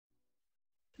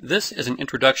This is an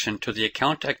introduction to the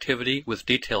Account Activity with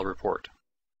Detail report.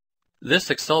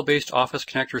 This Excel-based Office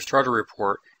Connector Starter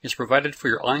report is provided for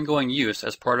your ongoing use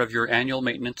as part of your annual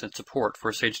maintenance and support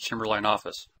for Sage Timberline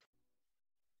Office.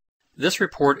 This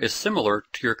report is similar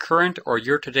to your current or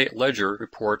year-to-date ledger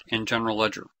report in General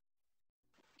Ledger.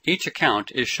 Each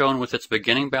account is shown with its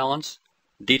beginning balance,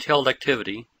 detailed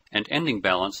activity, and ending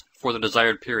balance for the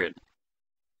desired period.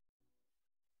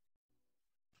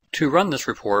 To run this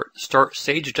report, start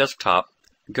Sage Desktop,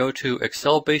 go to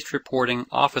Excel-based Reporting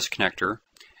Office Connector,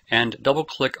 and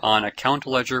double-click on Account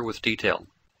Ledger with Detail.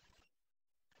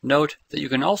 Note that you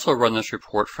can also run this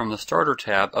report from the Starter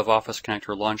tab of Office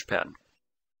Connector Launchpad.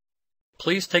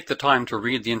 Please take the time to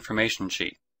read the information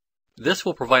sheet. This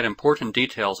will provide important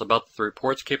details about the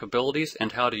report's capabilities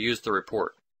and how to use the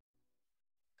report.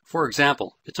 For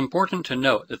example, it's important to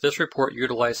note that this report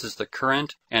utilizes the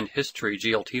current and history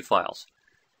GLT files.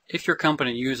 If your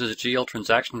company uses GL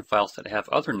transaction files that have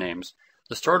other names,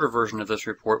 the starter version of this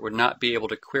report would not be able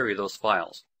to query those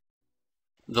files.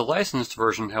 The licensed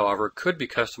version, however, could be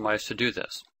customized to do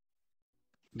this.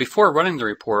 Before running the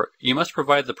report, you must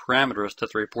provide the parameters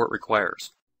that the report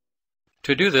requires.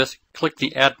 To do this, click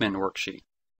the Admin worksheet.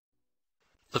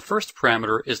 The first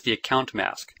parameter is the account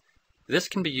mask. This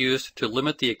can be used to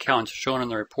limit the accounts shown in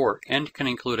the report and can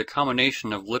include a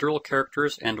combination of literal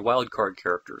characters and wildcard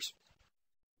characters.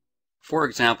 For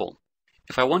example,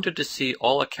 if I wanted to see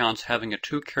all accounts having a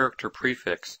 2-character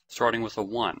prefix starting with a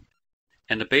 1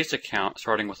 and a base account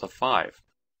starting with a 5,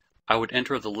 I would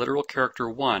enter the literal character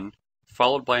 1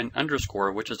 followed by an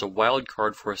underscore, which is a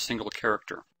wildcard for a single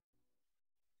character.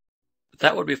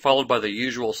 That would be followed by the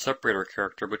usual separator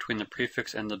character between the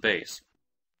prefix and the base.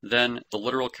 Then the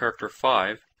literal character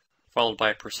 5 followed by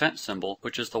a percent symbol,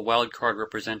 which is the wildcard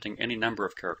representing any number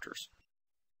of characters.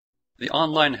 The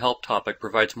online help topic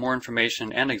provides more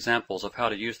information and examples of how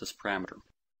to use this parameter.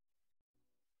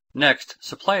 Next,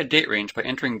 supply a date range by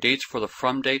entering dates for the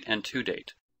from date and to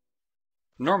date.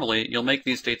 Normally, you'll make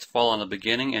these dates fall on the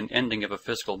beginning and ending of a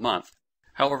fiscal month.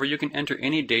 However, you can enter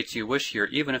any dates you wish here,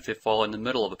 even if they fall in the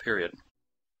middle of a period.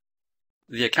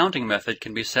 The accounting method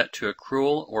can be set to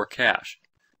accrual or cash.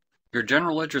 Your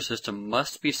general ledger system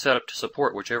must be set up to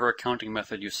support whichever accounting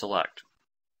method you select.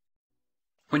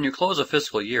 When you close a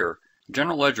fiscal year,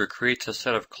 General Ledger creates a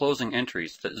set of closing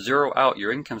entries that zero out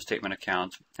your income statement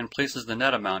accounts and places the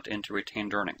net amount into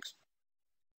retained earnings.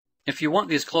 If you want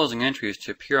these closing entries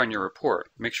to appear on your report,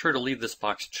 make sure to leave this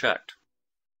box checked.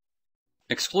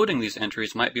 Excluding these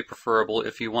entries might be preferable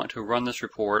if you want to run this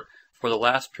report for the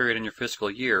last period in your fiscal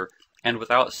year and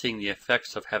without seeing the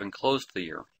effects of having closed the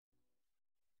year.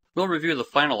 We'll review the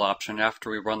final option after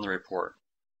we run the report.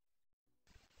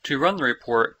 To run the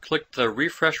report, click the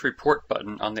Refresh Report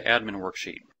button on the Admin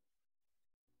worksheet.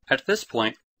 At this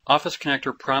point, Office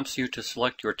Connector prompts you to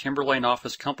select your Timberline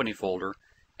Office Company folder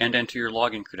and enter your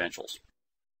login credentials.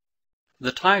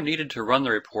 The time needed to run the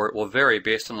report will vary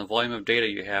based on the volume of data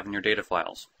you have in your data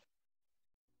files.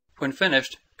 When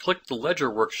finished, click the Ledger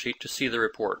worksheet to see the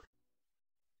report.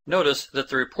 Notice that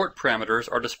the report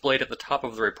parameters are displayed at the top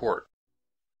of the report.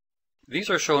 These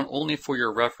are shown only for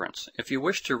your reference. If you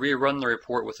wish to rerun the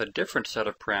report with a different set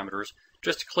of parameters,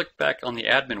 just click back on the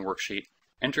Admin worksheet,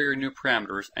 enter your new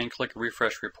parameters, and click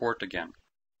Refresh Report again.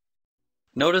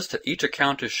 Notice that each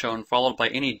account is shown followed by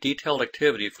any detailed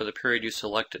activity for the period you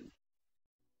selected.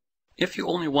 If you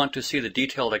only want to see the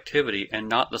detailed activity and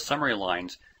not the summary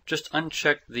lines, just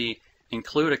uncheck the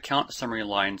Include Account Summary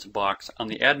Lines box on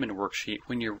the Admin worksheet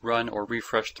when you run or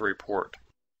refresh the report.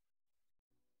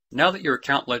 Now that your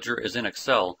account ledger is in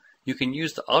Excel, you can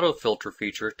use the Auto Filter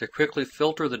feature to quickly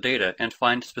filter the data and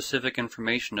find specific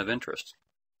information of interest.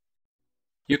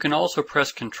 You can also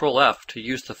press Ctrl F to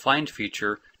use the Find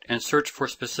feature and search for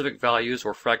specific values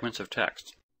or fragments of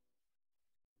text.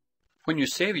 When you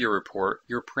save your report,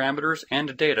 your parameters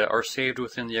and data are saved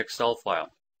within the Excel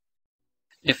file.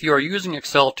 If you are using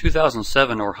Excel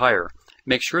 2007 or higher,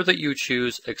 make sure that you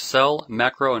choose Excel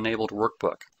Macro Enabled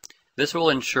Workbook. This will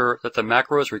ensure that the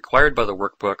macros required by the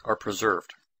workbook are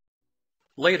preserved.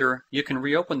 Later, you can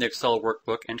reopen the Excel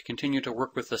workbook and continue to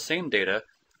work with the same data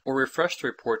or refresh the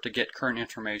report to get current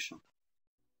information.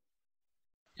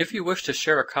 If you wish to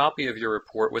share a copy of your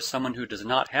report with someone who does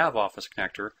not have Office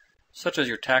Connector, such as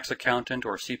your tax accountant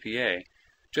or CPA,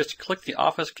 just click the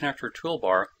Office Connector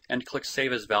toolbar and click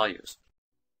Save as Values.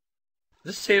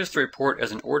 This saves the report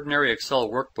as an ordinary Excel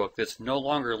workbook that's no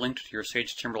longer linked to your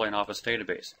Sage Timberline Office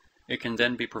database. It can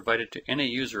then be provided to any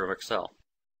user of Excel.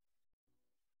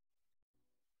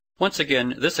 Once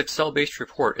again, this Excel-based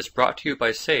report is brought to you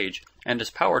by Sage and is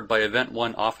powered by Event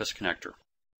 1 Office Connector.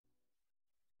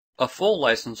 A full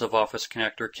license of Office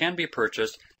Connector can be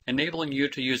purchased, enabling you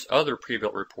to use other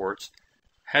pre-built reports,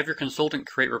 have your consultant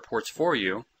create reports for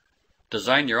you,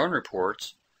 design your own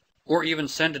reports, or even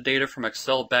send data from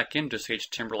Excel back into Sage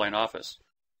Timberline Office.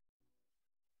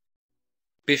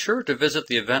 Be sure to visit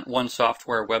the Event One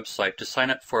Software website to sign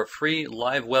up for a free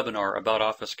live webinar about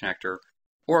Office Connector,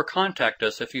 or contact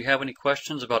us if you have any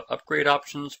questions about upgrade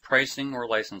options, pricing, or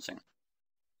licensing.